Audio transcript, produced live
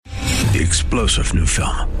the explosive new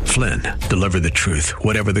film, Flynn, Deliver the Truth,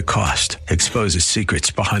 Whatever the Cost, exposes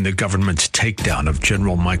secrets behind the government's takedown of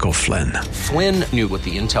General Michael Flynn. Flynn knew what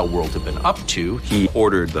the intel world had been up to. He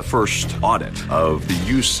ordered the first audit of the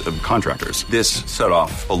use of contractors. This set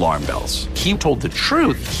off alarm bells. He told the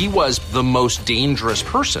truth. He was the most dangerous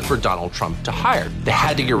person for Donald Trump to hire. They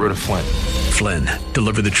had to get rid of Flynn. Flynn,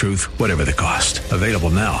 Deliver the Truth, Whatever the Cost. Available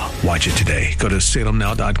now. Watch it today. Go to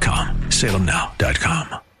salemnow.com.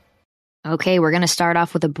 salemnow.com. Okay, we're going to start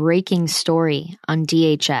off with a breaking story on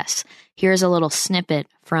DHS. Here's a little snippet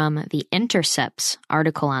from The Intercept's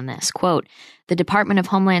article on this. Quote, the Department of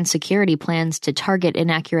Homeland Security plans to target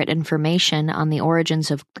inaccurate information on the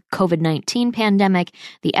origins of the COVID-19 pandemic,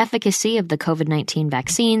 the efficacy of the COVID-19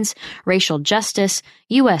 vaccines, racial justice,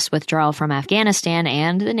 U.S. withdrawal from Afghanistan,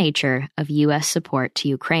 and the nature of U.S. support to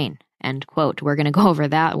Ukraine. End quote. We're going to go over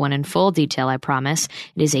that one in full detail, I promise.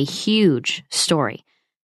 It is a huge story.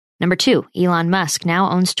 Number 2, Elon Musk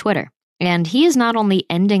now owns Twitter. And he is not only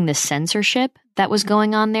ending the censorship that was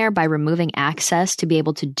going on there by removing access to be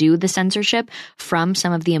able to do the censorship from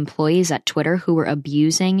some of the employees at Twitter who were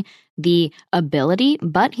abusing the ability,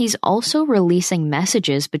 but he's also releasing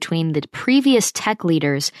messages between the previous tech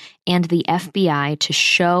leaders and the FBI to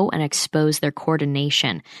show and expose their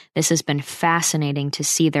coordination. This has been fascinating to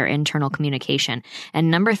see their internal communication.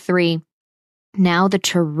 And number 3, now the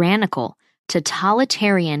tyrannical,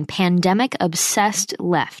 totalitarian, pandemic-obsessed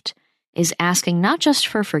left is asking not just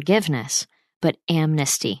for forgiveness, but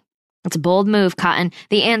amnesty. It's a bold move, Cotton.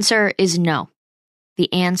 The answer is no.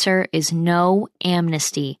 The answer is no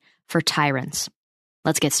amnesty for tyrants.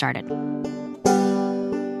 Let's get started.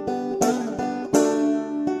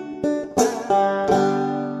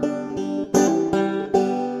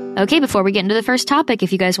 Okay, before we get into the first topic,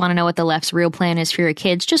 if you guys want to know what the left's real plan is for your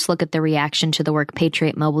kids, just look at the reaction to the work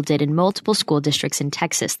Patriot Mobile did in multiple school districts in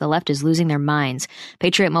Texas. The left is losing their minds.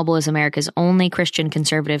 Patriot Mobile is America's only Christian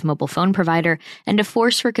conservative mobile phone provider and a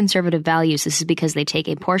force for conservative values. This is because they take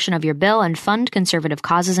a portion of your bill and fund conservative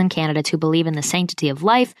causes and candidates who believe in the sanctity of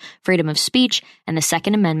life, freedom of speech, and the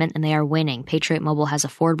Second Amendment, and they are winning. Patriot Mobile has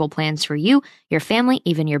affordable plans for you, your family,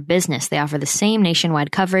 even your business. They offer the same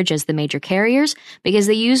nationwide coverage as the major carriers because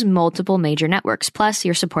they use multiple major networks. Plus,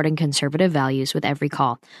 you're supporting conservative values with every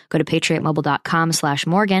call. Go to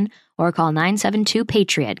patriotmobile.com/Morgan or call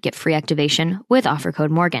 972-PATRIOT. Get free activation with offer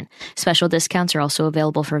code Morgan. Special discounts are also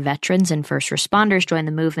available for veterans and first responders. Join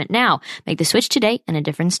the movement now. Make the switch today and a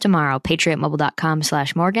difference tomorrow.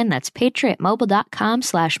 patriotmobile.com/Morgan. That's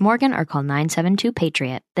patriotmobile.com/Morgan or call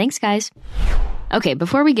 972-PATRIOT. Thanks, guys. Okay,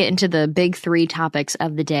 before we get into the big 3 topics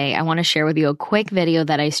of the day, I want to share with you a quick video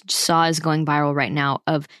that I saw is going viral right now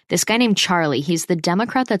of this guy named Charlie. He's the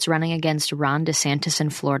Democrat that's running against Ron DeSantis in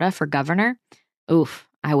Florida for governor. Oof,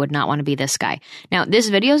 I would not want to be this guy. Now, this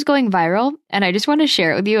video is going viral, and I just want to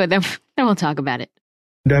share it with you, and then we'll talk about it.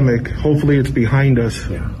 Pandemic, hopefully it's behind us,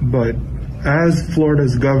 but as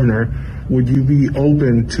Florida's governor, would you be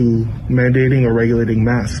open to mandating or regulating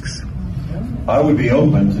masks? I would be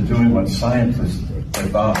open to doing what scientists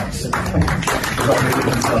advise.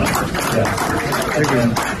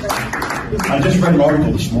 I just read an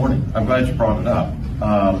article this morning. I'm glad you brought it up.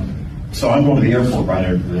 So I'm going to the airport right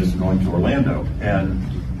after this, going to Orlando, and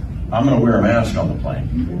I'm going to wear a mask on the plane.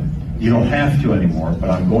 You don't have to anymore,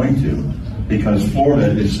 but I'm going to, because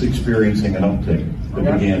Florida is experiencing an uptick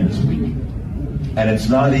that began this week. And it's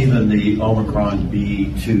not even the Omicron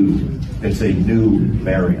B2. It's a new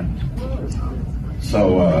variant.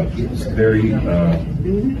 So it's a very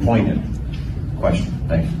poignant question.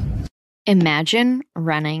 Thank you. Imagine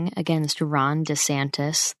running against Ron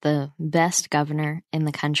DeSantis, the best governor in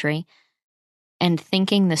the country, and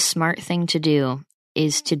thinking the smart thing to do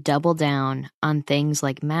is to double down on things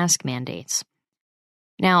like mask mandates.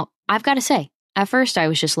 Now, I've got to say, at first, I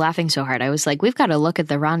was just laughing so hard. I was like, we've got to look at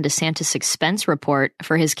the Ron DeSantis expense report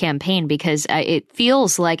for his campaign because it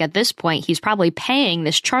feels like at this point, he's probably paying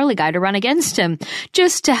this Charlie guy to run against him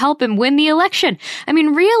just to help him win the election. I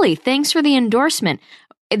mean, really, thanks for the endorsement.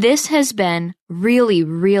 This has been really,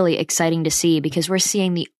 really exciting to see because we're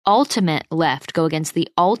seeing the ultimate left go against the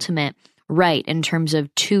ultimate right in terms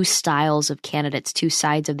of 2 styles of candidates, 2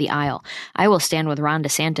 sides of the aisle. I will stand with Ron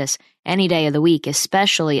DeSantis any day of the week,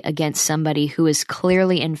 especially against somebody who is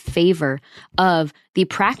clearly in favor of the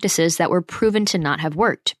practices that were proven to not have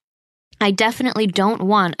worked. I definitely don't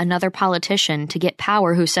want another politician to get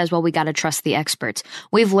power who says, well, we got to trust the experts.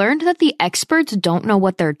 We've learned that the experts don't know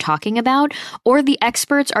what they're talking about, or the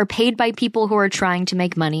experts are paid by people who are trying to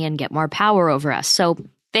make money and get more power over us. So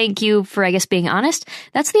thank you for, I guess, being honest.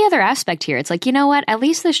 That's the other aspect here. It's like, you know what? At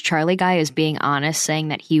least this Charlie guy is being honest, saying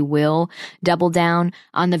that he will double down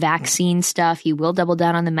on the vaccine stuff. He will double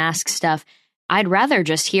down on the mask stuff. I'd rather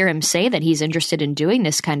just hear him say that he's interested in doing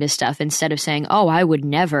this kind of stuff instead of saying, oh, I would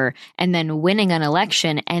never, and then winning an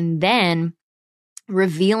election and then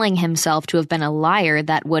revealing himself to have been a liar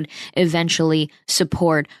that would eventually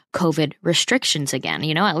support COVID restrictions again.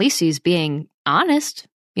 You know, at least he's being honest.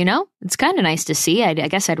 You know, it's kind of nice to see. I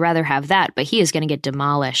guess I'd rather have that, but he is going to get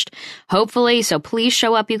demolished, hopefully. So please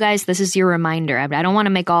show up, you guys. This is your reminder. I don't want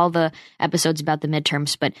to make all the episodes about the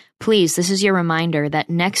midterms, but please, this is your reminder that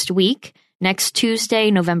next week, next Tuesday,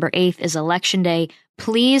 November 8th is Election Day.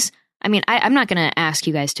 Please, I mean, I'm not going to ask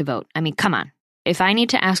you guys to vote. I mean, come on. If I need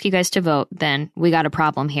to ask you guys to vote, then we got a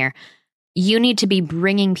problem here. You need to be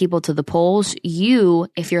bringing people to the polls. You,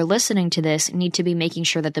 if you're listening to this, need to be making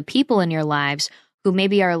sure that the people in your lives who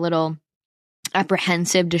maybe are a little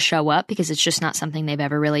apprehensive to show up because it's just not something they've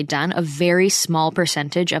ever really done. A very small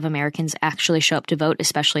percentage of Americans actually show up to vote,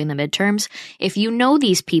 especially in the midterms. If you know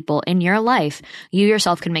these people in your life, you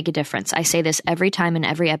yourself can make a difference. I say this every time in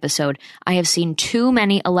every episode. I have seen too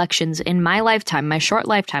many elections in my lifetime, my short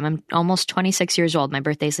lifetime. I'm almost 26 years old. My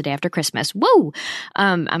birthday's the day after Christmas. Woo!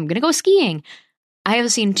 I'm going to go skiing. I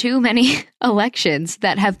have seen too many elections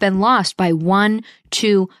that have been lost by 1,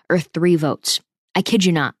 2, or 3 votes. I kid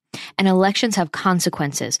you not. And elections have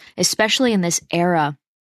consequences, especially in this era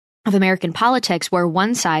of American politics where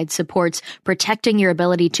one side supports protecting your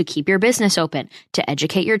ability to keep your business open, to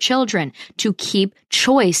educate your children, to keep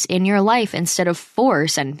choice in your life instead of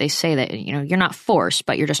force. And they say that, you know, you're not forced,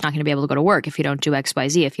 but you're just not going to be able to go to work if you don't do X, Y,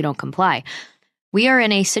 Z, if you don't comply. We are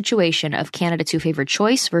in a situation of candidates who favor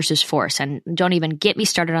choice versus force. And don't even get me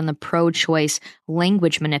started on the pro-choice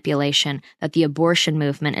language manipulation that the abortion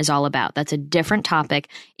movement is all about. That's a different topic.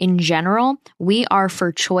 In general, we are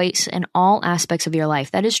for choice in all aspects of your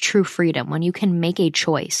life. That is true freedom, when you can make a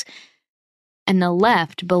choice. And the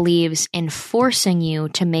left believes in forcing you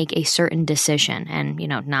to make a certain decision. And, you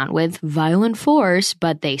know, not with violent force,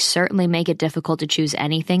 but they certainly make it difficult to choose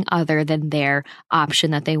anything other than their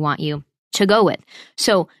option that they want you to go with.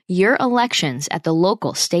 So your elections at the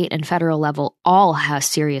local, state, and federal level all have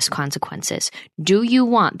serious consequences. Do you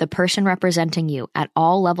want the person representing you at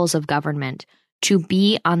all levels of government to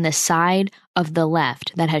be on the side of the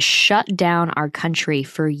left that has shut down our country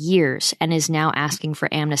for years and is now asking for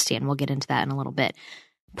amnesty? And we'll get into that in a little bit.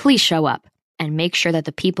 Please show up and make sure that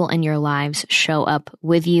the people in your lives show up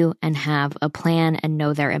with you and have a plan and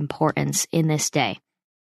know their importance in this day.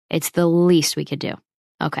 It's the least we could do.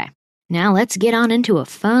 Okay. Now let's get on into a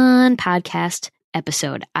fun podcast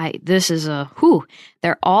episode.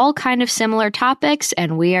 They're all kind of similar topics,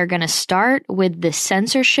 and we are going to start with the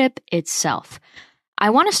censorship itself. I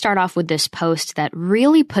want to start off with this post that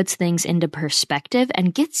really puts things into perspective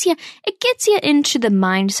and gets you into the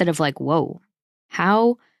mindset of like, whoa,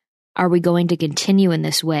 how are we going to continue in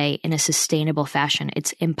this way in a sustainable fashion?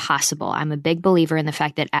 It's impossible. I'm a big believer in the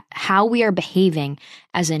fact that how we are behaving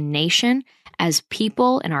as a nation, as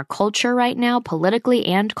people in our culture right now, politically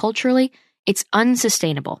and culturally, it's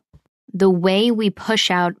unsustainable. The way we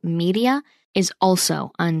push out media is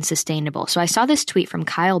also unsustainable. So I saw this tweet from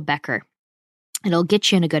Kyle Becker. It'll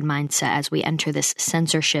get you in a good mindset as we enter this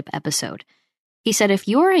censorship episode. He said, if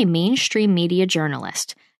you're a mainstream media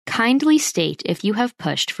journalist, kindly state if you have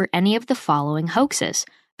pushed for any of the following hoaxes,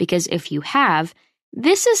 because if you have,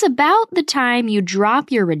 this is about the time you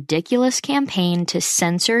drop your ridiculous campaign to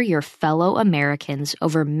censor your fellow Americans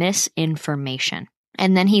over misinformation.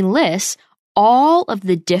 And then he lists all of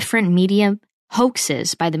the different media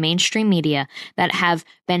hoaxes by the mainstream media that have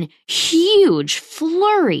been huge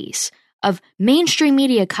flurries of mainstream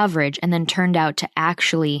media coverage and then turned out to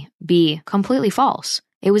actually be completely false.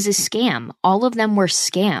 It was a scam. All of them were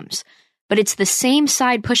scams. But it's the same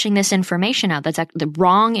side pushing this information out, that's the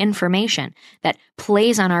wrong information, that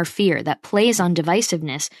plays on our fear, that plays on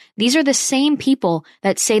divisiveness. These are the same people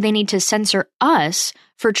that say they need to censor us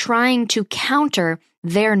for trying to counter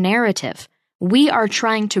their narrative. We are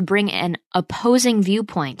trying to bring an opposing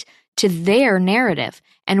viewpoint to their narrative,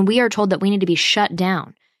 and we are told that we need to be shut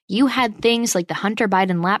down. You had things like the Hunter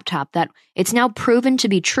Biden laptop that it's now proven to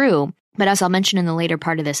be true, but as I'll mention in the later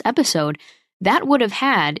part of this episode, that would have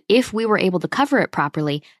had, if we were able to cover it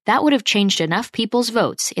properly, that would have changed enough people's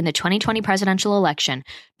votes in the 2020 presidential election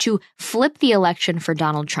to flip the election for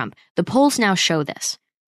Donald Trump. The polls now show this.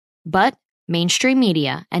 But mainstream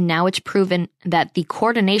media, and now it's proven that the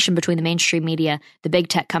coordination between the mainstream media, the big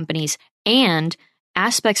tech companies, and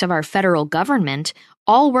aspects of our federal government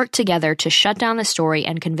all work together to shut down the story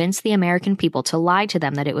and convince the American people to lie to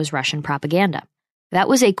them that it was Russian propaganda. That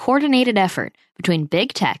was a coordinated effort between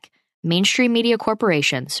big tech, mainstream media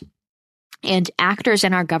corporations, and actors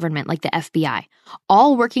in our government like the FBI,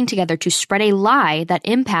 all working together to spread a lie that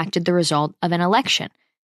impacted the result of an election.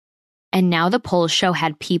 And now the polls show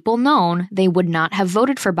had people known, they would not have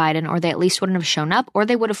voted for Biden, or they at least wouldn't have shown up, or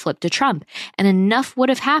they would have flipped to Trump. And enough would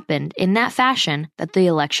have happened in that fashion that the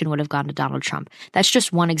election would have gone to Donald Trump. That's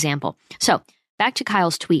just one example. So back to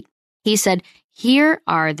Kyle's tweet. He said, here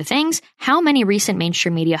are the things. How many recent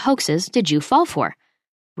mainstream media hoaxes did you fall for?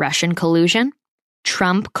 Russian collusion?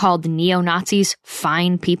 Trump called neo-Nazis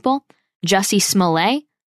fine people? Jussie Smollett?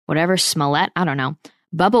 Whatever Smollett, I don't know.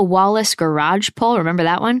 Bubba Wallace garage poll, remember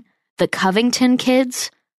that one? The Covington kids,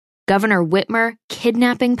 Governor Whitmer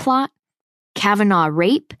kidnapping plot, Kavanaugh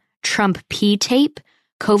rape, Trump P-tape,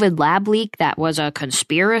 COVID lab leak that was a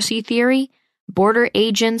conspiracy theory, border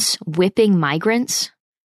agents whipping migrants,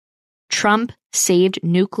 Trump saved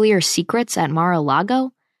nuclear secrets at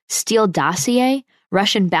Mar-a-Lago, Steele dossier,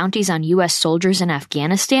 Russian bounties on U.S. soldiers in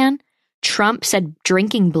Afghanistan, Trump said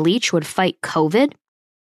drinking bleach would fight COVID,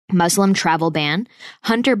 Muslim travel ban,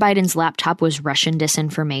 Hunter Biden's laptop was Russian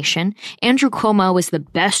disinformation, Andrew Cuomo was the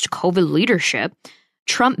best COVID leadership,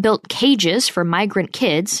 Trump built cages for migrant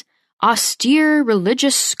kids, austere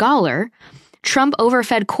religious scholar, Trump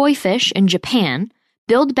overfed koi fish in Japan,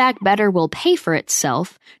 Build Back Better will pay for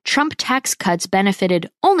itself, Trump tax cuts benefited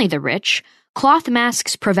only the rich, cloth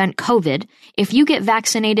masks prevent COVID, if you get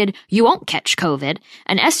vaccinated, you won't catch COVID,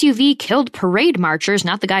 an SUV killed parade marchers,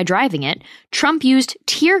 not the guy driving it, Trump used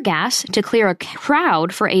tear gas to clear a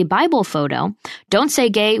crowd for a Bible photo, Don't Say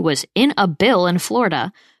Gay was in a bill in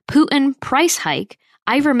Florida, Putin price hike,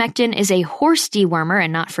 ivermectin is a horse dewormer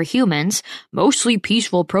and not for humans, mostly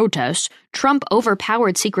peaceful protests, Trump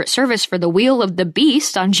overpowered Secret Service for the wheel of the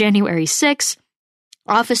beast on January 6th,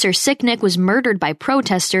 Officer Sicknick was murdered by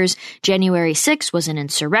protesters. January 6 was an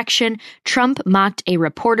insurrection. Trump mocked a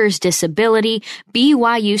reporter's disability.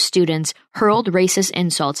 BYU students hurled racist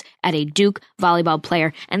insults at a Duke volleyball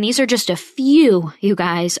player. And these are just a few, you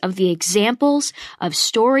guys, of the examples of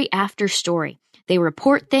story after story. They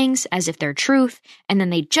report things as if they're truth, and then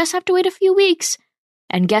they just have to wait a few weeks.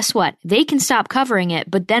 And guess what? They can stop covering it,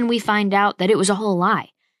 but then we find out that it was a whole lie.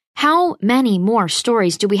 How many more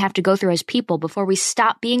stories do we have to go through as people before we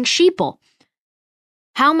stop being sheeple?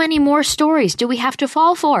 How many more stories do we have to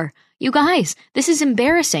fall for? You guys, this is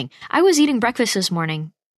embarrassing. I was eating breakfast this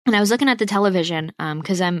morning, and I was looking at the television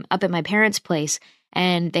because I'm up at my parents' place,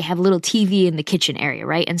 and they have a little TV in the kitchen area,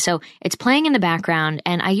 right? And so it's playing in the background,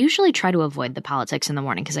 and I usually try to avoid the politics in the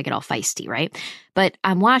morning because I get all feisty, right? But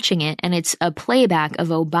I'm watching it, and it's a playback of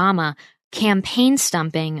Obama campaign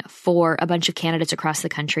stumping for a bunch of candidates across the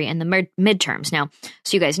country in the midterms. Now,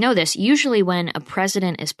 so you guys know this, usually when a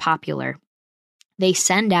president is popular, they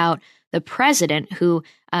send out the president who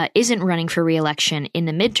isn't running for re-election in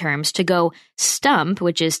the midterms to go stump,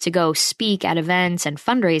 which is to go speak at events and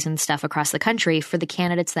fundraise and stuff across the country for the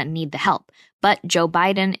candidates that need the help. But Joe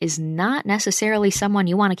Biden is not necessarily someone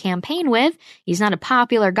you want to campaign with. He's not a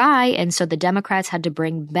popular guy, and so the Democrats had to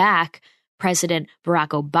bring back President Barack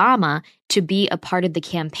Obama to be a part of the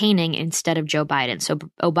campaigning instead of Joe Biden. So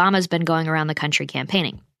Obama's been going around the country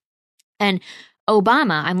campaigning. And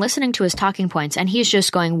Obama, I'm listening to his talking points, and he's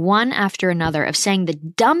just going one after another of saying the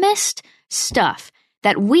dumbest stuff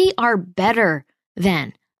that we are better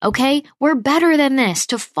than. Okay? We're better than this,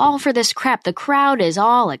 to fall for this crap. The crowd is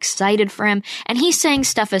all excited for him. And he's saying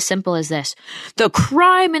stuff as simple as this. The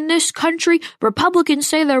crime in this country, Republicans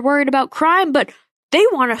say they're worried about crime, but they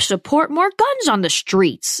want to support more guns on the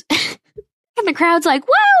streets. And the crowd's like,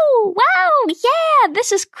 whoa, yeah,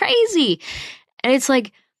 this is crazy. And it's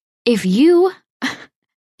like, if you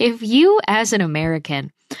as an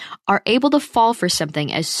American are able to fall for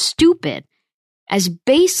something as stupid, as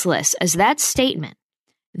baseless as that statement,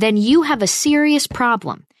 then you have a serious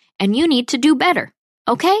problem and you need to do better,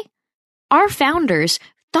 okay? Our founders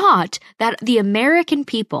thought that the American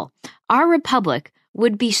people, our republic,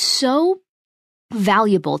 would be so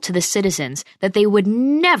valuable to the citizens that they would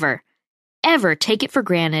never, ever take it for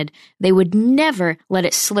granted. They would never let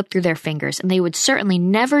it slip through their fingers, and they would certainly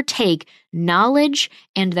never take knowledge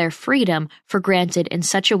and their freedom for granted in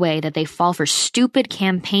such a way that they fall for stupid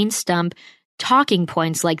campaign stump talking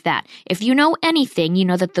points like that. If you know anything, you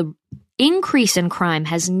know that the increase in crime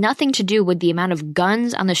has nothing to do with the amount of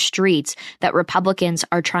guns on the streets that Republicans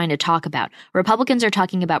are trying to talk about. Republicans are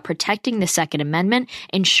talking about protecting the Second Amendment,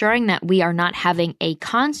 ensuring that we are not having a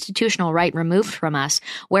constitutional right removed from us,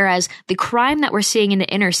 whereas the crime that we're seeing in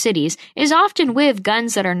the inner cities is often with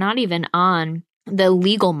guns that are not even on the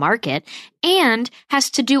legal market, and has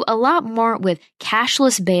to do a lot more with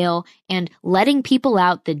cashless bail and letting people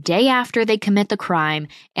out the day after they commit the crime,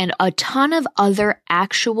 and a ton of other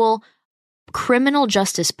actual criminal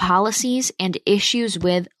justice policies and issues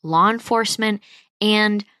with law enforcement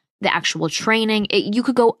and the actual training. You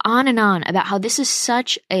could go on and on about how this is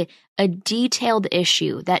such a detailed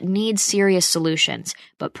issue that needs serious solutions.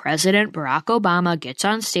 But President Barack Obama gets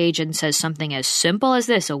on stage and says something as simple as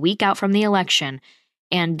this a week out from the election,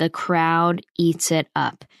 and the crowd eats it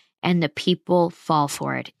up, and the people fall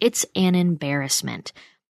for it. It's an embarrassment.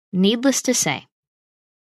 Needless to say,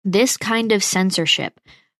 this kind of censorship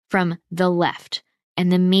from the left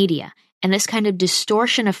and the media, and this kind of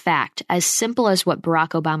distortion of fact, as simple as what Barack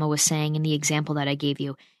Obama was saying in the example that I gave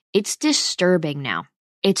you, it's disturbing now.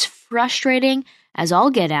 It's frustrating as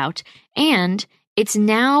all get out, and it's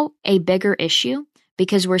now a bigger issue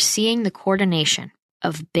because we're seeing the coordination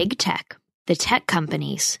of big tech, the tech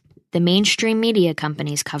companies, the mainstream media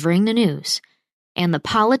companies covering the news, and the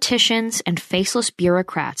politicians and faceless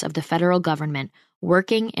bureaucrats of the federal government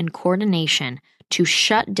working in coordination to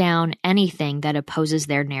shut down anything that opposes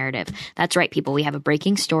their narrative. That's right, people. We have a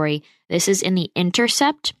breaking story. This is in The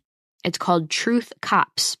Intercept. It's called Truth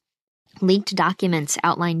Cops. Leaked documents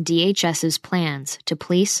outline DHS's plans to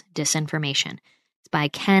police disinformation. It's by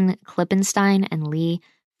Ken Klippenstein and Lee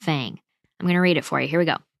Fang. I'm going to read it for you. Here we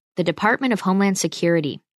go. The Department of Homeland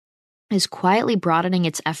Security is quietly broadening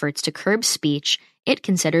its efforts to curb speech it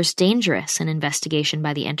considers dangerous, an investigation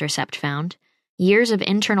by The Intercept found. Years of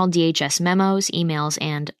internal DHS memos, emails,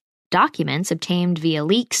 and documents obtained via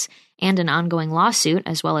leaks and an ongoing lawsuit,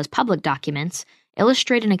 as well as public documents,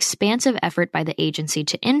 illustrate an expansive effort by the agency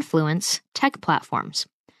to influence tech platforms.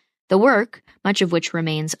 The work, much of which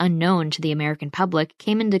remains unknown to the American public,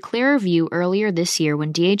 came into clearer view earlier this year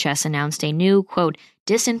when DHS announced a new, quote,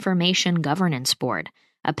 Disinformation Governance Board,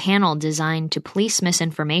 a panel designed to police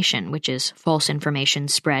misinformation, which is false information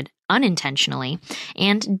spread unintentionally,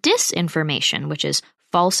 and disinformation, which is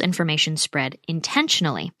false information spread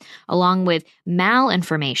intentionally, along with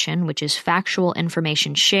malinformation, which is factual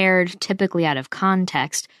information shared, typically out of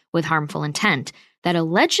context, with harmful intent, that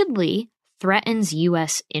allegedly threatens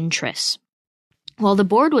U.S. interests. While the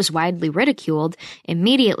board was widely ridiculed,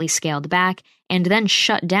 immediately scaled back, and then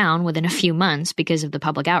shut down within a few months because of the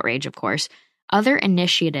public outrage, of course, other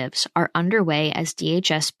initiatives are underway as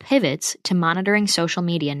DHS pivots to monitoring social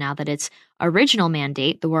media now that its original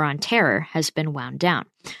mandate, the war on terror, has been wound down.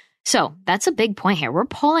 So that's a big point here. We're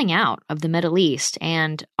pulling out of the Middle East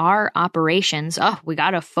and our operations. We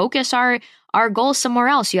got to focus our goals somewhere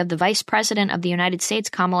else. You have the Vice President of the United States,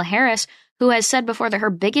 Kamala Harris, who has said before that her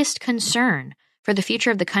biggest concern for the future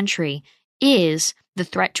of the country is the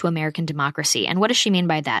threat to American democracy. And what does she mean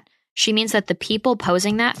by that? She means that the people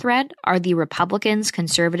posing that threat are the Republicans,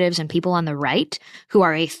 conservatives, and people on the right who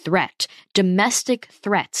are a threat, domestic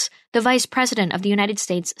threats. The Vice President of the United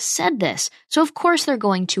States said this. So of course they're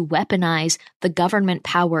going to weaponize the government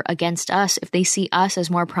power against us if they see us as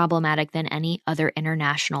more problematic than any other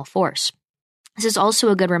international force. This is also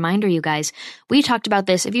a good reminder, you guys. We talked about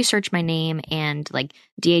this. If you search my name and like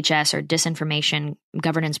DHS or Disinformation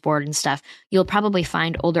Governance Board and stuff, you'll probably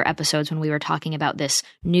find older episodes when we were talking about this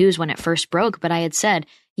news when it first broke. But I had said,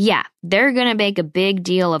 yeah, they're going to make a big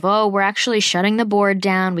deal of, we're actually shutting the board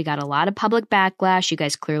down. We got a lot of public backlash. You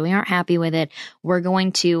guys clearly aren't happy with it. We're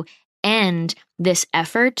going to end this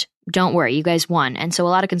effort. Don't worry, you guys won. And so a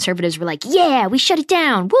lot of conservatives were like, yeah, we shut it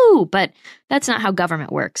down. Woo! But that's not how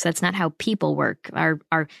government works. That's not how people work.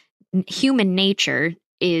 Our human nature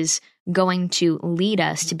is going to lead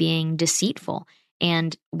us to being deceitful.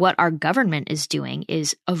 And what our government is doing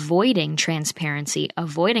is avoiding transparency,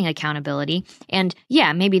 avoiding accountability. And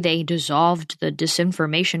yeah, maybe they dissolved the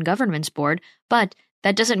Disinformation Governance Board, but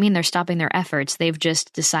that doesn't mean they're stopping their efforts. They've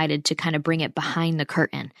just decided to kind of bring it behind the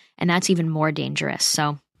curtain. And that's even more dangerous.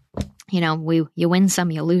 So, you win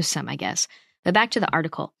some, you lose some, I guess. But back to the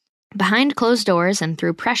article. Behind closed doors and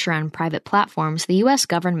through pressure on private platforms, the U.S.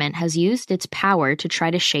 government has used its power to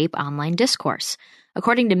try to shape online discourse.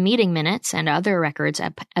 According to meeting minutes and other records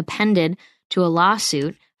appended to a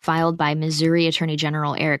lawsuit filed by Missouri Attorney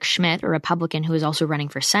General Eric Schmidt, a Republican who is also running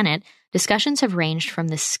for Senate, discussions have ranged from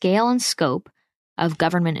the scale and scope of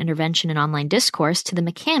government intervention in online discourse to the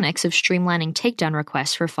mechanics of streamlining takedown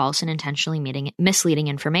requests for false and intentionally misleading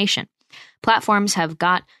information. Platforms have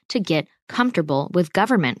got to get comfortable with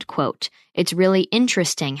government, quote. It's really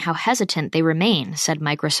interesting how hesitant they remain, said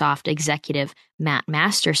Microsoft executive Matt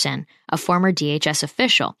Masterson, a former DHS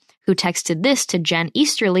official, who texted this to Jen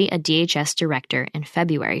Easterly, a DHS director, in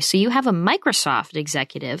February. So you have a Microsoft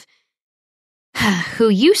executive who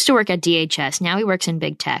used to work at DHS. Now he works in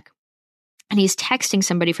big tech. And he's texting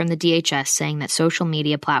somebody from the DHS saying that social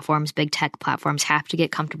media platforms, big tech platforms, have to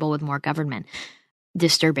get comfortable with more government.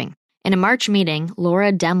 Disturbing. In a March meeting,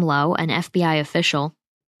 Laura Demlow, an FBI official,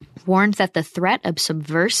 warned that the threat of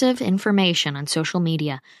subversive information on social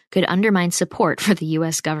media could undermine support for the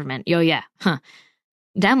U.S. government.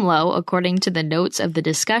 Demlow, according to the notes of the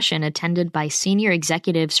discussion attended by senior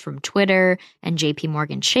executives from Twitter and JP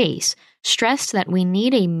Morgan Chase, stressed that we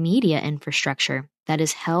need a media infrastructure that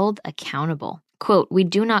is held accountable. Quote, "We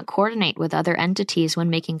do not coordinate with other entities when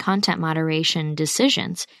making content moderation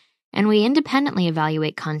decisions, and we independently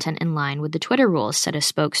evaluate content in line with the Twitter rules," said a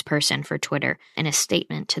spokesperson for Twitter in a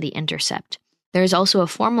statement to The Intercept. There is also a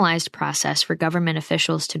formalized process for government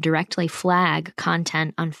officials to directly flag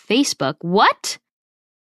content on Facebook. What?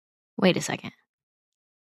 Wait a second.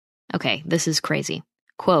 Okay, this is crazy.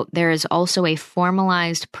 Quote, "There is also a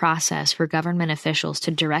formalized process for government officials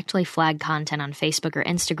to directly flag content on Facebook or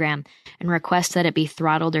Instagram and request that it be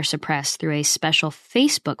throttled or suppressed through a special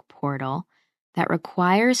Facebook portal that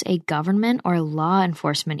requires a government or law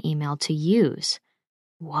enforcement email to use."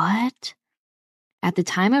 What? At the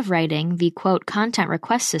time of writing, the, quote, "content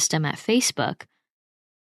request system at Facebook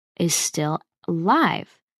is still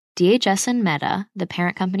live. DHS and Meta, the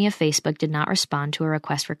parent company of Facebook, did not respond to a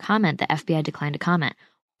request for comment. The FBI declined to comment."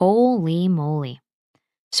 Holy moly.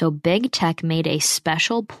 So big tech made a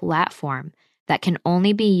special platform that can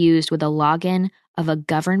only be used with a login of a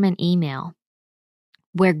government email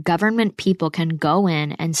where government people can go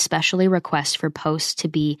in and specially request for posts to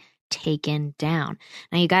be taken down.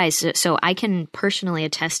 Now, you guys, so I can personally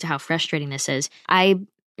attest to how frustrating this is.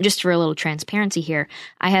 Just for a little transparency here,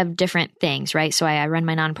 I have different things, right? So I run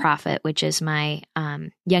my nonprofit, which is my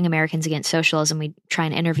Young Americans Against Socialism. We try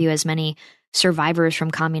and interview as many survivors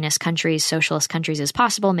from communist countries, socialist countries as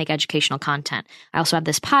possible, make educational content. I also have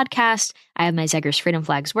this podcast. I have my Zeger's Freedom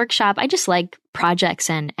Flags workshop. I just like projects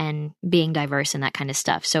and being diverse and that kind of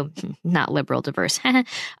stuff. So not liberal diverse.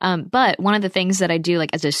 But one of the things that I do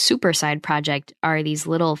like as a super side project are these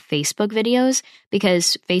little Facebook videos,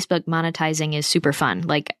 because Facebook monetizing is super fun.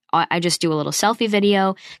 Like I just do a little selfie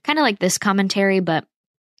video, kind of like this commentary, but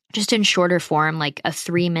just in shorter form, like a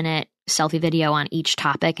 3-minute selfie video on each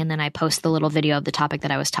topic, and then I post the little video of the topic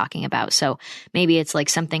that I was talking about. So maybe it's like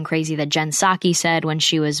something crazy that Jen Psaki said when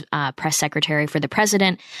she was press secretary for the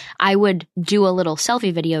president. I would do a little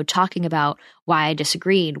selfie video talking about why I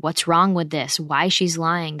disagreed, what's wrong with this, why she's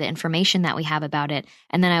lying, the information that we have about it.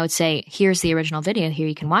 And then I would say, here's the original video, here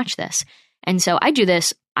you can watch this. And so I do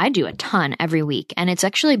this, I do a ton every week. And it's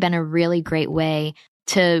actually been a really great way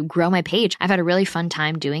to grow my page. I've had a really fun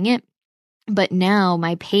time doing it. But now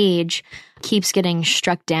my page keeps getting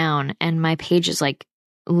struck down, and my page is like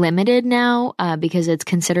limited now because it's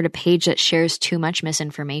considered a page that shares too much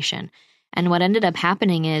misinformation. And what ended up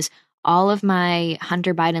happening is all of my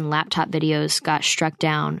Hunter Biden laptop videos got struck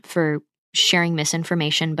down for sharing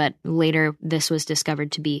misinformation, but later this was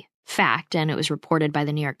discovered to be fact, and it was reported by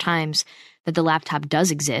the New York Times that the laptop does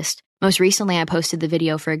exist. Most recently, I posted the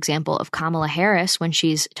video, for example, of Kamala Harris when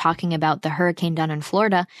she's talking about the hurricane down in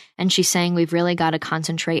Florida, and she's saying we've really got to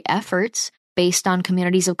concentrate efforts based on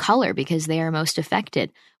communities of color because they are most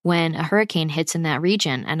affected when a hurricane hits in that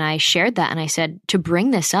region. And I shared that, and I said, to bring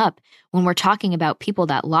this up when we're talking about people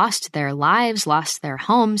that lost their lives, lost their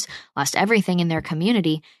homes, lost everything in their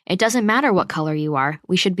community, it doesn't matter what color you are.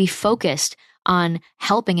 We should be focused on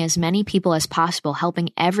helping as many people as possible,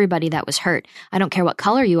 helping everybody that was hurt. I don't care what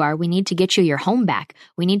color you are. We need to get you your home back.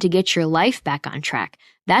 We need to get your life back on track.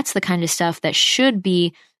 That's the kind of stuff that should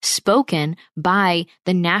be spoken by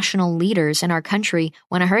the national leaders in our country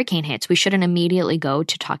when a hurricane hits. We shouldn't immediately go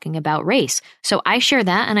to talking about race. So I share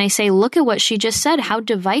that and I say, look at what she just said. How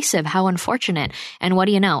divisive, how unfortunate. And what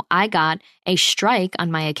do you know? I got a strike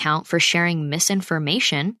on my account for sharing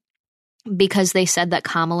misinformation because they said that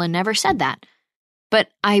Kamala never said that. But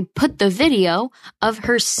I put the video of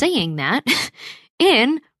her saying that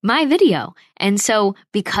in my video. And so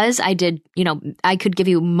because I did, I could give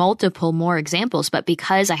you multiple more examples, but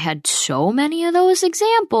because I had so many of those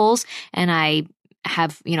examples and I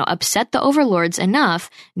have, upset the overlords enough,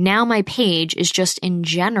 now my page is just in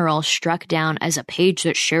general struck down as a page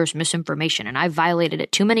that shares misinformation. And I violated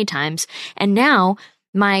it too many times. And now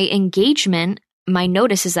my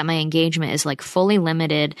notice is that my engagement is like fully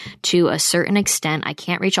limited to a certain extent. I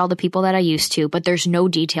can't reach all the people that I used to, but there's no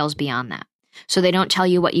details beyond that. So they don't tell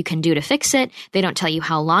you what you can do to fix it. They don't tell you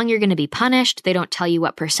how long you're going to be punished. They don't tell you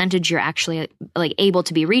what percentage you're actually able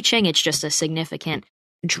to be reaching. It's just a significant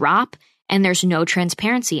drop and there's no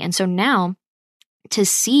transparency. And so now to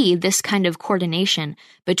see this kind of coordination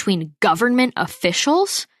between government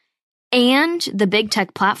officials and the big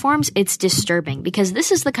tech platforms, it's disturbing, because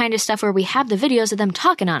this is the kind of stuff where we have the videos of them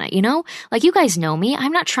talking on it, you know? Like, you guys know me.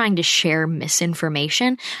 I'm not trying to share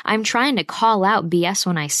misinformation. I'm trying to call out BS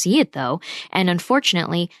when I see it, though. And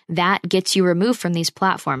unfortunately, that gets you removed from these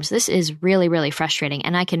platforms. This is really, really frustrating.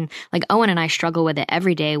 And Owen and I struggle with it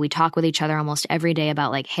every day. We talk with each other almost every day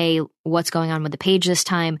about like, hey, what's going on with the page this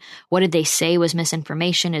time? What did they say was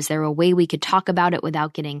misinformation? Is there a way we could talk about it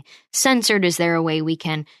without getting censored? Is there a way we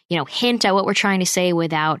can, hint at what we're trying to say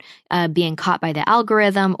without being caught by the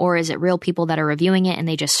algorithm? Or is it real people that are reviewing it and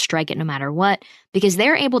they just strike it no matter what? Because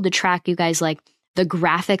they're able to track, you guys, like the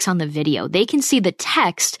graphics on the video. They can see the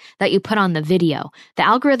text that you put on the video. The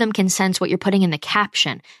algorithm can sense what you're putting in the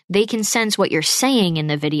caption. They can sense what you're saying in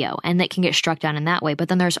the video, and they can get struck down in that way. But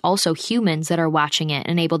then there's also humans that are watching it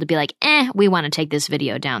and able to be like, we want to take this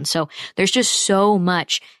video down. So there's just so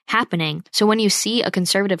much happening. So when you see a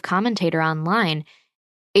conservative commentator online,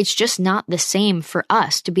 it's just not the same for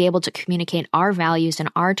us to be able to communicate our values and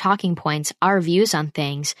our talking points, our views on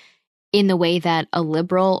things in the way that a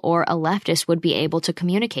liberal or a leftist would be able to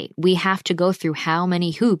communicate. We have to go through how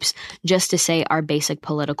many hoops just to say our basic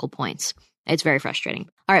political points. It's very frustrating.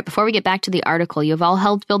 All right, before we get back to the article, you have all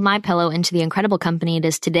helped build MyPillow into the incredible company it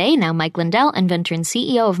is today. Now, Mike Lindell, inventor and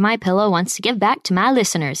CEO of MyPillow, wants to give back to my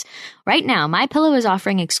listeners. Right now, MyPillow is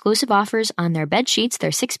offering exclusive offers on their bed sheets,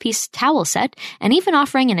 their 6-piece towel set, and even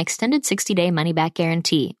offering an extended 60-day money-back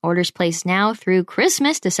guarantee. Orders placed now through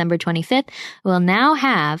Christmas, December 25th, will now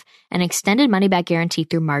have an extended money-back guarantee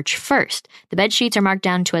through March 1st. The bed sheets are marked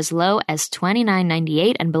down to as low as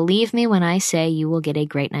 $29.98, and believe me when I say you will get a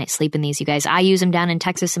great night's sleep in these, you guys. I use them down in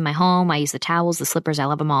Texas in my home. I use the towels, the slippers. I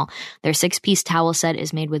love them all. Their 6-piece towel set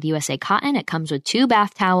is made with USA cotton. It comes with 2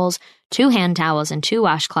 bath towels, 2 hand towels, and 2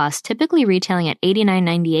 washcloths, typically retailing at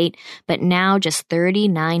 $89.98, but now just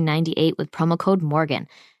 $39.98 with promo code Morgan.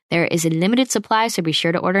 There is a limited supply, so be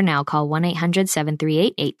sure to order now. Call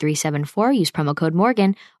 1-800-738-8374, use promo code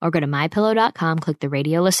Morgan, or go to MyPillow.com, click the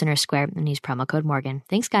radio listener square, and use promo code Morgan.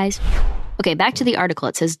 Thanks, guys. Okay, back to the article.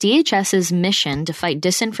 It says DHS's mission to fight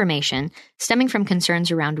disinformation stemming from concerns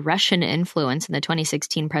around Russian influence in the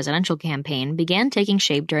 2016 presidential campaign began taking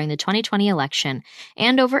shape during the 2020 election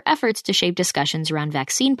and over efforts to shape discussions around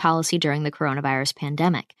vaccine policy during the coronavirus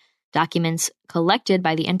pandemic. Documents collected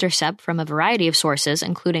by The Intercept from a variety of sources,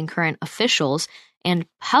 including current officials and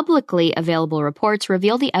publicly available reports,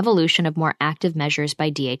 reveal the evolution of more active measures by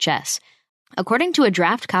DHS. According to a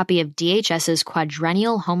draft copy of DHS's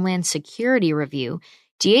Quadrennial Homeland Security Review,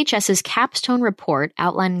 DHS's capstone report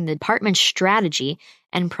outlining the department's strategy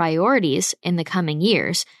and priorities in the coming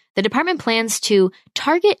years, the department plans to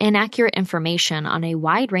target inaccurate information on a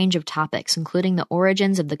wide range of topics, including the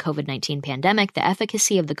origins of the COVID-19 pandemic, the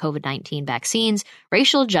efficacy of the COVID-19 vaccines,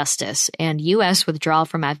 racial justice, and U.S. withdrawal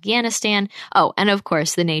from Afghanistan. Oh, and of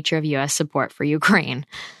course, the nature of U.S. support for Ukraine.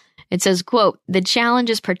 It says, quote, "The challenge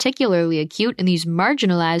is particularly acute in these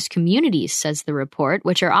marginalized communities," says the report,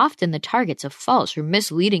 which are often the targets of false or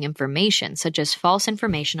misleading information, such as false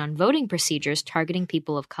information on voting procedures targeting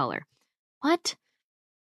people of color. What?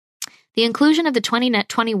 The inclusion of the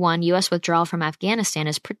 2021 U.S. withdrawal from Afghanistan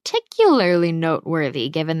is particularly noteworthy,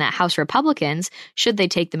 given that House Republicans, should they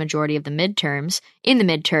take the majority of the midterms,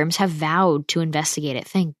 have vowed to investigate it.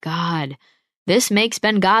 Thank God. This makes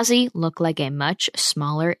Benghazi look like a much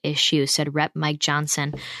smaller issue, said Rep. Mike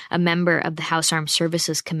Johnson, a member of the House Armed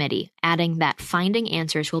Services Committee, adding that finding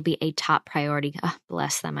answers will be a top priority.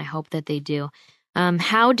 Bless them. I hope that they do.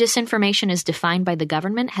 How disinformation is defined by the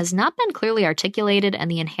government has not been clearly articulated,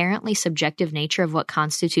 and the inherently subjective nature of what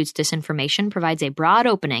constitutes disinformation provides a broad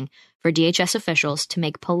opening for DHS officials to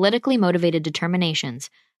make politically motivated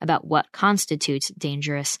determinations about what constitutes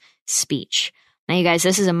dangerous speech. Now, you guys,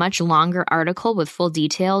 this is a much longer article with full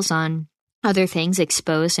details on other things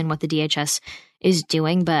exposed and what the DHS is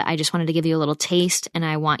doing, but I just wanted to give you a little taste, and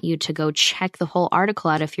I want you to go check the whole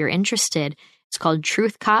article out if you're interested. It's called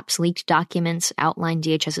Truth Cops, Leaked Documents Outline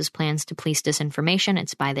DHS's Plans to Police Disinformation.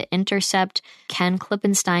 It's by The Intercept, Ken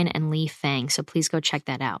Klippenstein, and Lee Fang, so please go check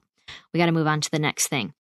that out. We got to move on to the next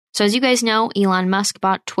thing. So as you guys know, Elon Musk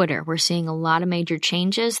bought Twitter. We're seeing a lot of major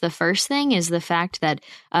changes. The first thing is the fact that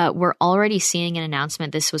we're already seeing an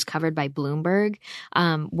announcement. This was covered by Bloomberg,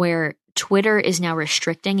 where Twitter is now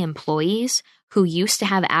restricting employees who used to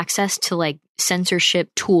have access to like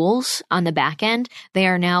censorship tools on the back end, they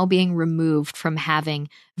are now being removed from having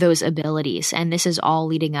those abilities. And this is all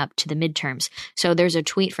leading up to the midterms. So there's a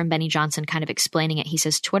tweet from Benny Johnson kind of explaining it. He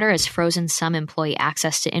says, Twitter has frozen some employee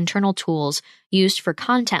access to internal tools used for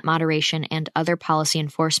content moderation and other policy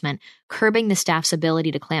enforcement, curbing the staff's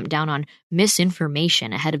ability to clamp down on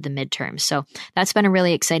misinformation ahead of the midterms. So that's been a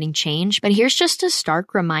really exciting change. But here's just a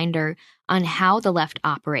stark reminder on how the left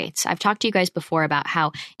operates. I've talked to you guys before about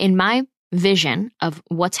how, in my vision of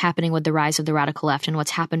what's happening with the rise of the radical left and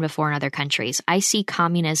what's happened before in other countries, I see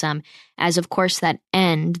communism as, of course, that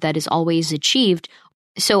end that is always achieved.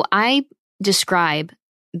 So I describe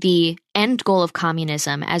the end goal of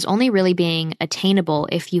communism as only really being attainable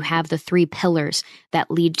if you have the three pillars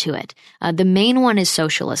that lead to it. The main one is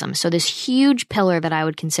socialism. So this huge pillar that I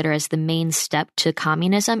would consider as the main step to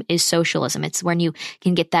communism is socialism. It's when you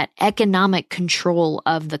can get that economic control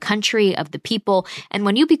of the country, of the people. And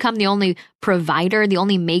when you become the only provider, the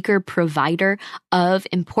only maker-provider of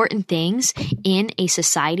important things in a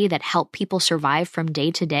society that help people survive from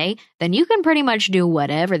day to day, then you can pretty much do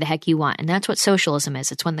whatever the heck you want. And that's what socialism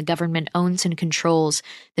is. It's when the government owns and controls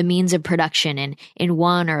the means of production in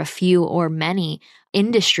one or a few or many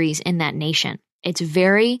industries in that nation. It's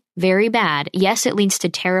very, very bad. Yes, it leads to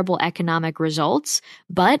terrible economic results,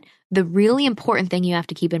 but the really important thing you have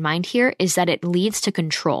to keep in mind here is that it leads to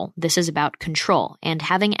control. This is about control, and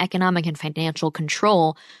having economic and financial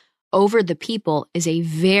control over the people is a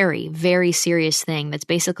very, very serious thing that's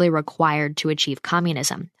basically required to achieve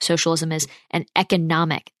communism. Socialism is an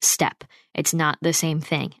economic step. It's not the same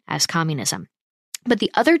thing as communism. But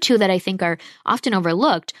the other two that I think are often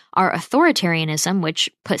overlooked are authoritarianism, which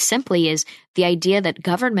put simply is the idea that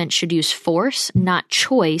government should use force, not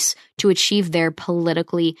choice, to achieve their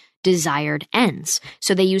politically desired ends.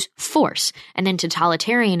 So they use force. And then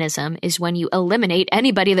totalitarianism is when you eliminate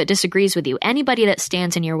anybody that disagrees with you, anybody that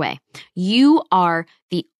stands in your way. You are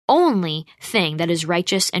the only thing that is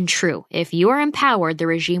righteous and true. If you are empowered, the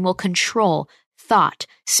regime will control thought,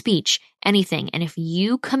 speech, anything. And if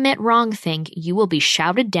you commit wrongthink, you will be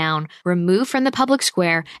shouted down, removed from the public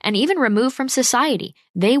square, and even removed from society.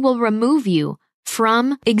 They will remove you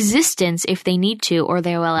from existence if they need to, or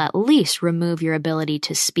they will at least remove your ability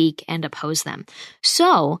to speak and oppose them.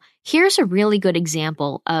 So here's a really good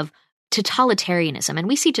example of totalitarianism. And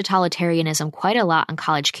we see totalitarianism quite a lot on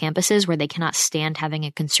college campuses where they cannot stand having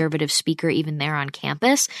a conservative speaker even there on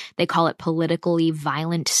campus. They call it politically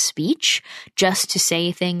violent speech, just to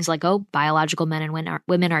say things like, oh, biological men and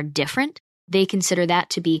women are different. They consider that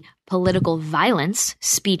to be political violence.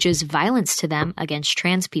 Speech is violence to them against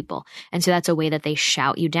trans people. And so that's a way that they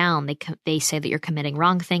shout you down. They say that you're committing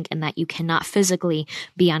wrongthink and that you cannot physically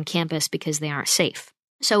be on campus because they aren't safe.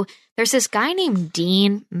 So there's this guy named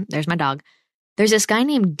Dean. There's my dog. There's this guy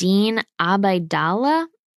named Dean Obeidallah.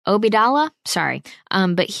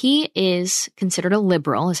 But he is considered a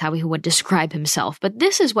liberal, is how he would describe himself. But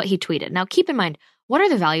this is what he tweeted. Now, keep in mind, what are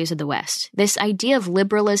the values of the West? This idea of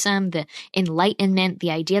liberalism, the Enlightenment,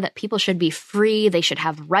 the idea that people should be free, they should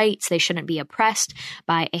have rights, they shouldn't be oppressed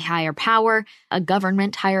by a higher power, a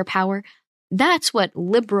government higher power. That's what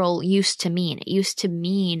liberal used to mean. It used to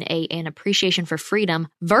mean an appreciation for freedom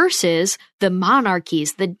versus the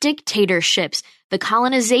monarchies, the dictatorships, the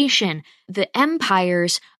colonization, the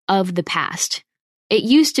empires of the past. It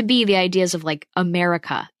used to be the ideas of like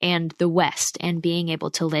America and the West and being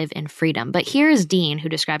able to live in freedom. But here's Dean, who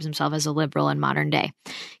describes himself as a liberal in modern day.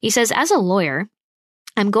 He says, as a lawyer,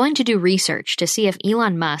 I'm going to do research to see if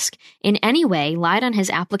Elon Musk in any way lied on his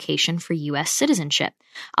application for U.S. citizenship.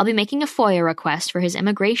 I'll be making a FOIA request for his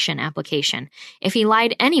immigration application. If he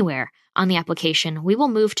lied anywhere on the application, we will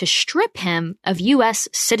move to strip him of U.S.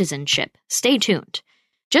 citizenship. Stay tuned.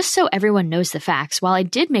 Just so everyone knows the facts, while I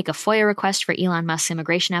did make a FOIA request for Elon Musk's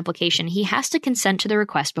immigration application, he has to consent to the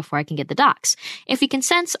request before I can get the docs. If he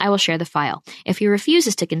consents, I will share the file. If he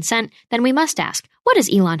refuses to consent, then we must ask, what is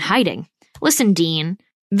Elon hiding? Listen, Dean,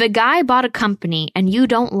 the guy bought a company and you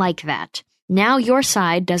don't like that. Now your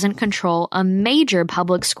side doesn't control a major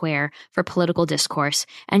public square for political discourse,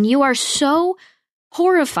 and you are so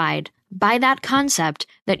horrified by that concept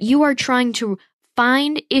that you are trying to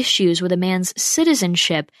find issues with a man's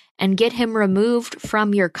citizenship and get him removed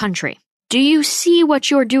from your country. Do you see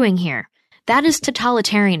what you're doing here? That is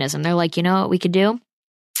totalitarianism. They're like, you know what we could do?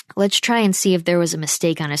 Let's try and see if there was a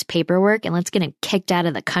mistake on his paperwork and let's get him kicked out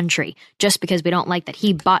of the country just because we don't like that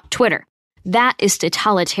he bought Twitter. That is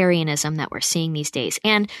totalitarianism that we're seeing these days.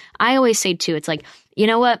 And I always say too, it's like, you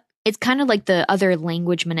know what? It's kind of like the other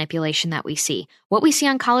language manipulation that we see. What we see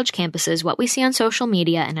on college campuses, what we see on social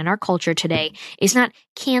media and in our culture today is not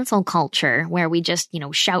cancel culture where we just,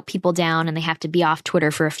 shout people down and they have to be off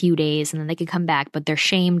Twitter for a few days and then they can come back, but they're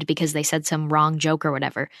shamed because they said some wrong joke or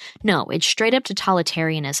whatever. No, it's straight up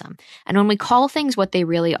totalitarianism. And when we call things what they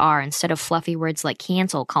really are instead of fluffy words like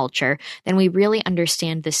cancel culture, then we really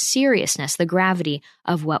understand the seriousness, the gravity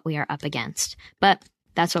of what we are up against. But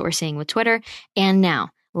that's what we're seeing with Twitter. And now,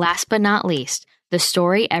 last but not least, the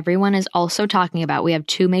story everyone is also talking about. We have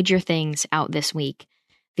two major things out this week.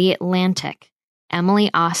 The Atlantic. Emily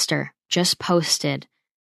Oster just posted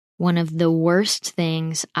one of the worst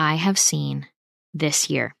things I have seen this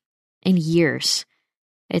year, in years.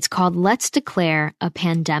 It's called Let's Declare a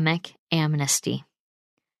Pandemic Amnesty.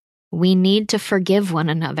 We need to forgive one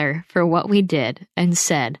another for what we did and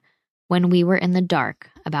said when we were in the dark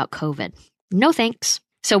about COVID. No thanks.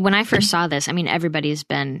 So when I first saw this, everybody's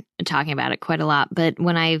been talking about it quite a lot, but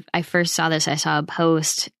when I first saw this, I saw a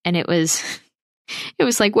post and it was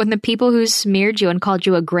like when the people who smeared you and called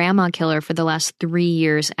you a grandma killer for the last 3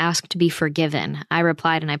 years asked to be forgiven. I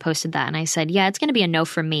replied and I posted that and I said, yeah, it's going to be a no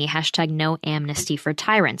from me. #no amnesty for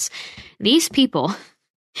tyrants. These people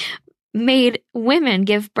made women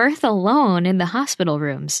give birth alone in the hospital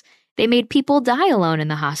rooms. They made people die alone in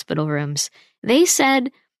the hospital rooms. They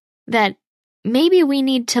said that maybe we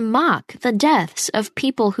need to mock the deaths of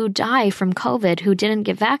people who die from COVID who didn't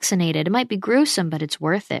get vaccinated. It might be gruesome, but it's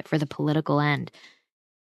worth it for the political end.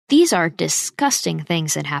 These are disgusting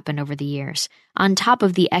things that happened over the years, on top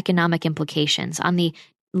of the economic implications, on the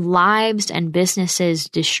lives and businesses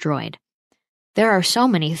destroyed. There are so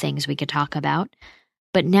many things we could talk about,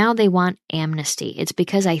 but now they want amnesty. It's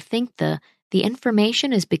because I think the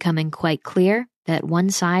information is becoming quite clear that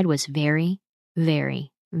one side was very,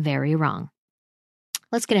 very, very wrong.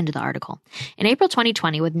 Let's get into the article. In April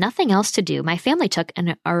 2020, with nothing else to do, my family took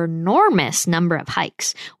an enormous number of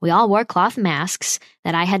hikes. We all wore cloth masks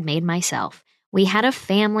that I had made myself. We had a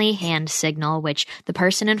family hand signal, which the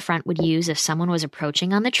person in front would use if someone was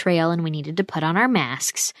approaching on the trail and we needed to put on our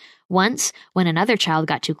masks. Once, when another child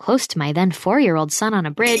got too close to my then 4-year-old son on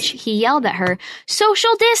a bridge, he yelled at her,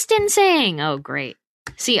 "Social distancing!" Oh, great.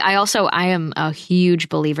 See, I am a huge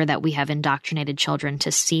believer that we have indoctrinated children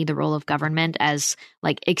to see the role of government as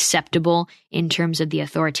acceptable in terms of the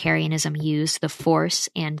authoritarianism used, the force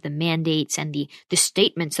and the mandates and the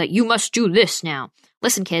statements that you must do this now.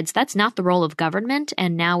 Listen, kids, that's not the role of government.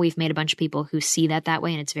 And now we've made a bunch of people who see that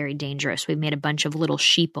way, and it's very dangerous. We've made a bunch of little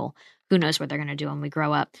sheeple. Who knows what they're going to do when we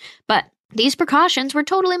grow up? But these precautions were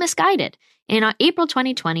totally misguided. In April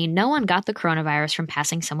 2020, no one got the coronavirus from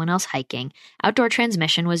passing someone else hiking. Outdoor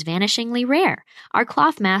transmission was vanishingly rare. Our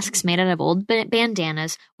cloth masks made out of old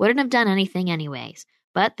bandanas wouldn't have done anything anyways.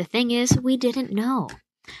 But the thing is, we didn't know.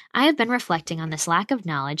 I have been reflecting on this lack of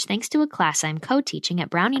knowledge thanks to a class I'm co-teaching at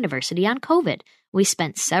Brown University on COVID. We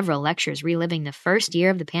spent several lectures reliving the first year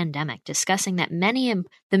of the pandemic, discussing the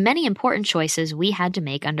many important choices we had to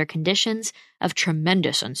make under conditions of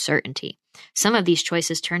tremendous uncertainty. Some of these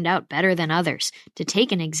choices turned out better than others. To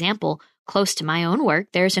take an example close to my own work,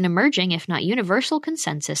 there's an emerging, if not universal,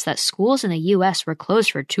 consensus that schools in the U.S. were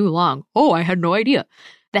closed for too long. Oh, I had no idea.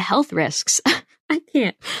 The health risks. I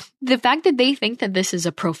can't. The fact that they think that this is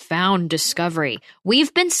a profound discovery.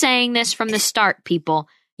 We've been saying this from the start, people.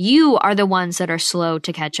 You are the ones that are slow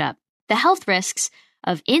to catch up. The health risks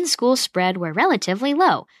of in-school spread were relatively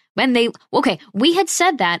low. We had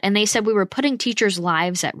said that, and they said we were putting teachers'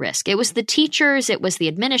 lives at risk. It was the teachers, it was the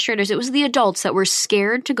administrators, it was the adults that were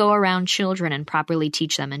scared to go around children and properly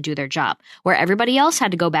teach them and do their job. Where everybody else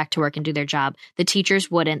had to go back to work and do their job, the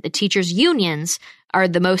teachers wouldn't. The teachers' unions are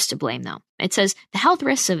the most to blame, though. It says the health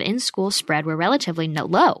risks of in-school spread were relatively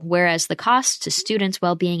low, whereas the costs to students'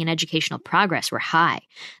 well-being and educational progress were high.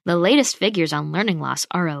 The latest figures on learning loss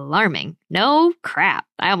are alarming. No crap.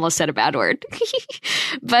 I almost said a bad word.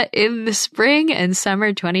 But in the spring and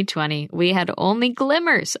summer 2020, we had only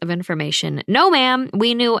glimmers of information. No, ma'am,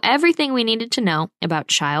 we knew everything we needed to know about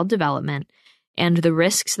child development and the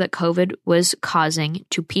risks that COVID was causing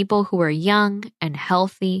to people who are young and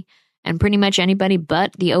healthy and pretty much anybody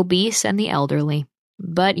but the obese and the elderly.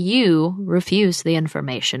 But you refuse the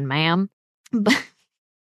information, ma'am. But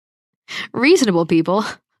reasonable people,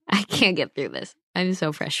 I can't get through this. I'm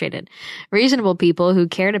so frustrated. Reasonable people who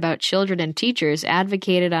cared about children and teachers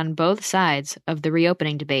advocated on both sides of the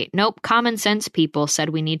reopening debate. Nope, common sense people said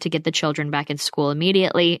we need to get the children back in school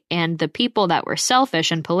immediately, and the people that were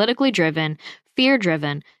selfish and politically driven,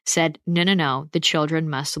 fear-driven, said, no, the children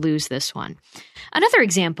must lose this one. Another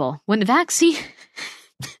example, when the vaccine...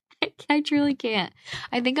 I truly can't.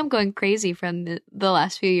 I think I'm going crazy from the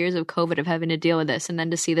last few years of COVID of having to deal with this. And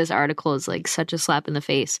then to see this article is like such a slap in the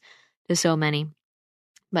face to so many.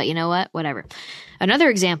 But you know what? Whatever. Another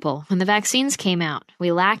example, when the vaccines came out,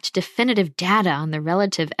 we lacked definitive data on the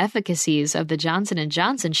relative efficacies of the Johnson &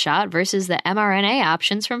 Johnson shot versus the mRNA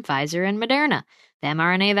options from Pfizer and Moderna. The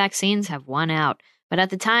mRNA vaccines have won out. But at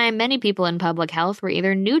the time, many people in public health were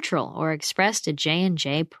either neutral or expressed a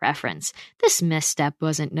J&J preference. This misstep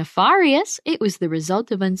wasn't nefarious. It was the result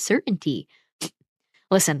of uncertainty.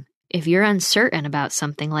 Listen, if you're uncertain about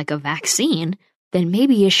something like a vaccine, then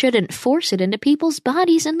maybe you shouldn't force it into people's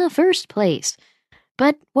bodies in the first place.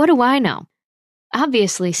 But what do I know?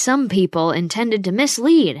 Obviously, some people intended to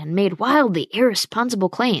mislead and made wildly irresponsible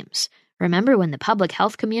claims. Remember when the public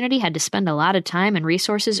health community had to spend a lot of time and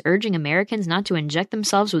resources urging Americans not to inject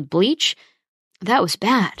themselves with bleach? That was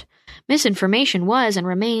bad. Misinformation was and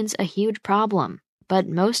remains a huge problem. But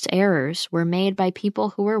most errors were made by people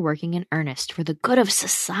who were working in earnest for the good of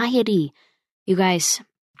society. You guys,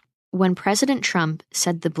 when President Trump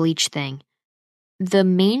said the bleach thing, the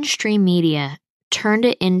mainstream media turned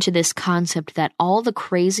it into this concept that all the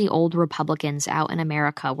crazy old Republicans out in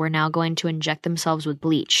America were now going to inject themselves with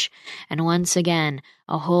bleach. And once again,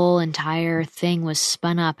 a whole entire thing was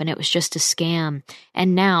spun up and it was just a scam.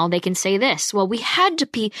 And now they can say this, well, we had to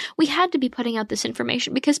be putting out this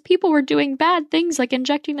information because people were doing bad things like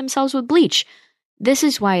injecting themselves with bleach. This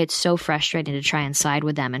is why it's so frustrating to try and side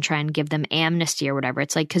with them and try and give them amnesty or whatever.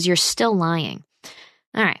 It's like, because you're still lying.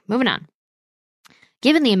 All right, moving on.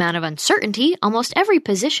 Given the amount of uncertainty, almost every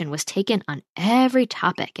position was taken on every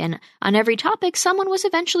topic. And on every topic, someone was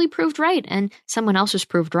eventually proved right and someone else was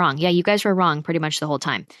proved wrong. Yeah, you guys were wrong pretty much the whole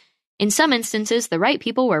time. In some instances, the right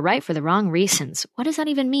people were right for the wrong reasons. What does that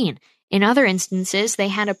even mean? In other instances, they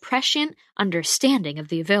had a prescient understanding of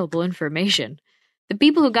the available information. The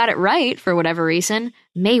people who got it right, for whatever reason,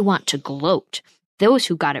 may want to gloat. Those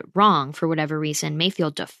who got it wrong, for whatever reason, may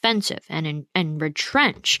feel defensive and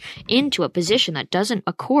retrench into a position that doesn't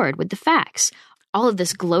accord with the facts. All of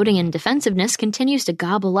this gloating and defensiveness continues to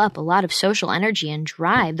gobble up a lot of social energy and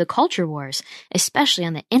drive the culture wars, especially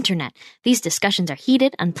on the internet. These discussions are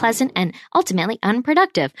heated, unpleasant, and ultimately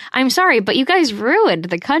unproductive. I'm sorry, but you guys ruined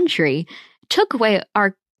the country, took away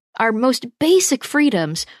our most basic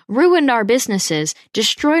freedoms, ruined our businesses,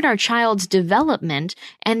 destroyed our child's development,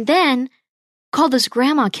 and then called us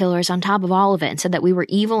grandma killers on top of all of it and said that we were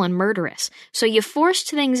evil and murderous. So you forced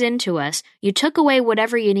things into us, you took away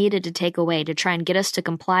whatever you needed to take away to try and get us to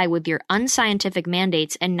comply with your unscientific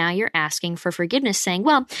mandates, and now you're asking for forgiveness saying,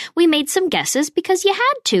 well, we made some guesses because you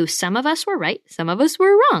had to. Some of us were right, some of us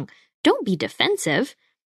were wrong. Don't be defensive.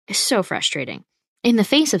 It's so frustrating. In the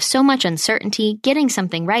face of so much uncertainty, getting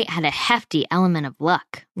something right had a hefty element of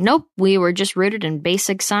luck. Nope, we were just rooted in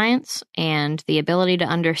basic science and the ability to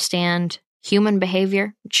understand human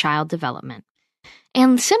behavior, child development.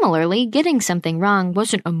 And similarly, getting something wrong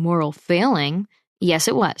wasn't a moral failing. Yes,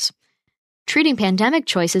 it was. Treating pandemic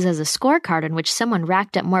choices as a scorecard in which someone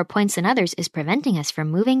racked up more points than others is preventing us from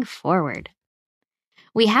moving forward.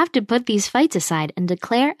 We have to put these fights aside and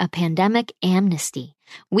declare a pandemic amnesty.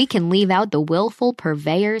 We can leave out the willful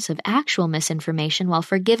purveyors of actual misinformation while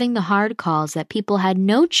forgiving the hard calls that people had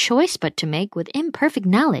no choice but to make with imperfect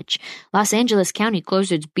knowledge. Los Angeles County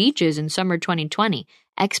closed its beaches in summer 2020.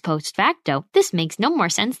 Ex post facto, this makes no more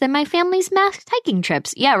sense than my family's masked hiking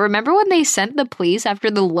trips. Yeah, remember when they sent the police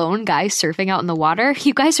after the lone guy surfing out in the water?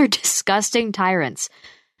 You guys are disgusting tyrants.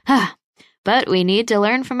 But we need to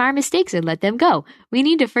learn from our mistakes and let them go. We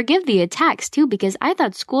need to forgive the attacks, too, because I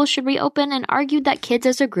thought schools should reopen and argued that kids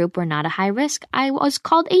as a group were not a high risk. I was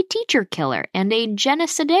called a teacher killer and a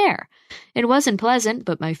genocidaire. It wasn't pleasant,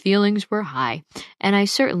 but my feelings were high, and I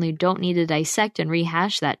certainly don't need to dissect and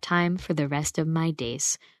rehash that time for the rest of my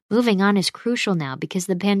days. Moving on is crucial now because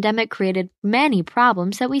the pandemic created many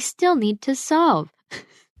problems that we still need to solve.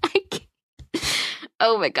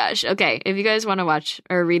 Oh my gosh. Okay, if you guys want to watch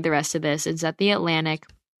or read the rest of this, it's at The Atlantic.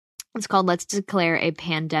 It's called Let's Declare a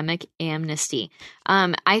Pandemic Amnesty.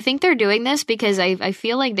 I think they're doing this because I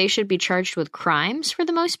feel like they should be charged with crimes for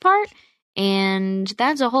the most part, and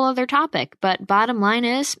that's a whole other topic. But bottom line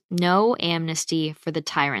is, no amnesty for the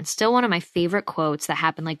tyrants. Still one of my favorite quotes that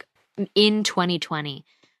happened like in 2020.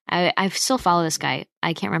 I still follow this guy.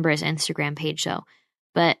 I can't remember his Instagram page though,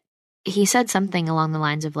 but he said something along the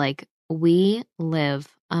lines of like, we live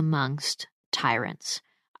amongst tyrants.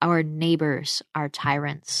 Our neighbors are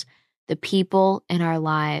tyrants. The people in our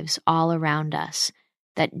lives all around us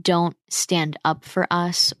that don't stand up for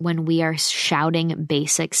us when we are shouting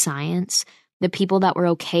basic science, the people that were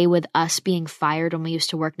okay with us being fired when we used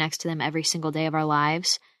to work next to them every single day of our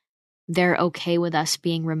lives, they're okay with us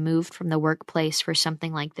being removed from the workplace for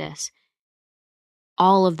something like this.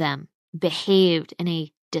 All of them behaved in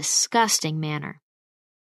a disgusting manner.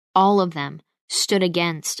 All of them stood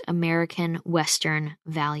against American Western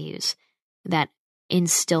values that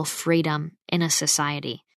instill freedom in a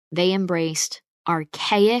society. They embraced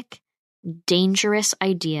archaic, dangerous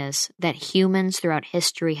ideas that humans throughout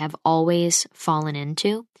history have always fallen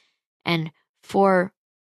into. And for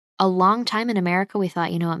a long time in America, we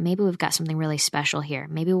thought, you know what, maybe we've got something really special here.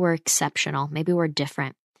 Maybe we're exceptional. Maybe we're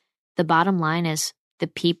different. The bottom line is the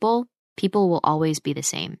people will always be the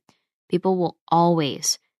same. People will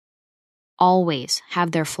always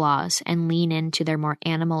have their flaws and lean into their more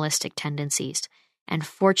animalistic tendencies. And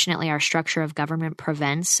fortunately, our structure of government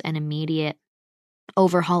prevents an immediate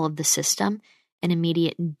overhaul of the system, an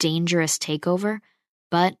immediate dangerous takeover.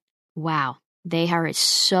 But wow, they are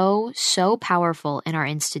so powerful in our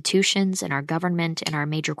institutions, in our government, in our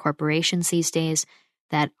major corporations these days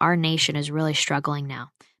that our nation is really struggling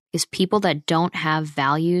now. Because people that don't have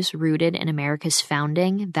values rooted in America's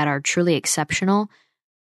founding that are truly exceptional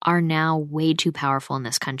are now way too powerful in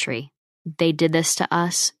this country. They did this to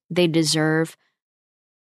us. They deserve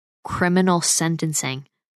criminal sentencing,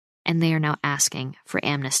 and they are now asking for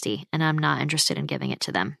amnesty, and I'm not interested in giving it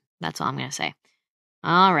to them. That's all I'm going to say.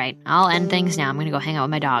 All right, I'll end things now. I'm going to go hang out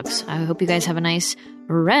with my dogs. I hope you guys have a nice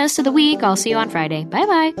rest of the week. I'll see you on Friday.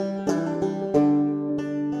 Bye-bye.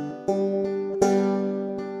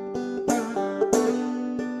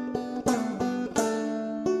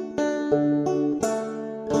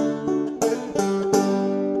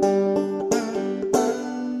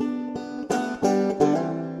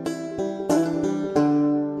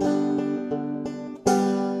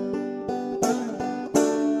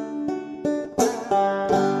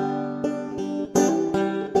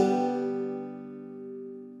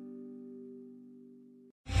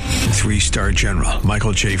 Three-star General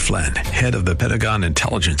Michael J. Flynn, head of the Pentagon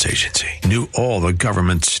Intelligence Agency, knew all the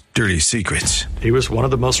government's dirty secrets. He was one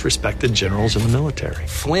of the most respected generals in the military.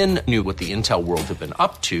 Flynn knew what the intel world had been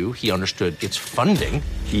up to. He understood its funding.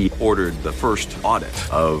 He ordered the first audit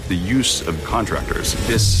of the use of contractors.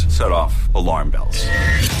 This set off alarm bells.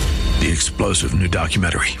 The explosive new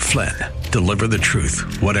documentary, Flynn, Deliver the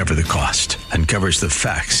Truth, Whatever the Cost, uncovers the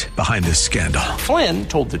facts behind this scandal. Flynn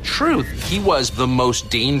told the truth. He was the most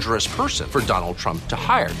dangerous person for Donald Trump to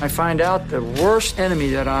hire. I find out the worst enemy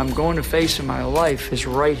that I'm going to face in my life is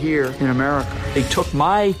right here in America. They took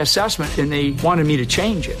my assessment and they wanted me to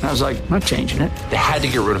change it. And I was like, I'm not changing it. They had to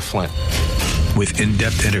get rid of Flynn. With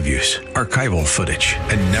in-depth interviews, archival footage,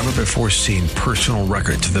 and never-before-seen personal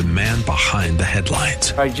records of the man behind the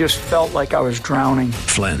headlines. I just felt like I was drowning.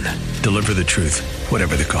 Flynn, Deliver the Truth,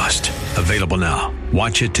 Whatever the Cost. Available now.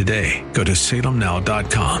 Watch it today. Go to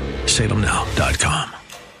salemnow.com. salemnow.com.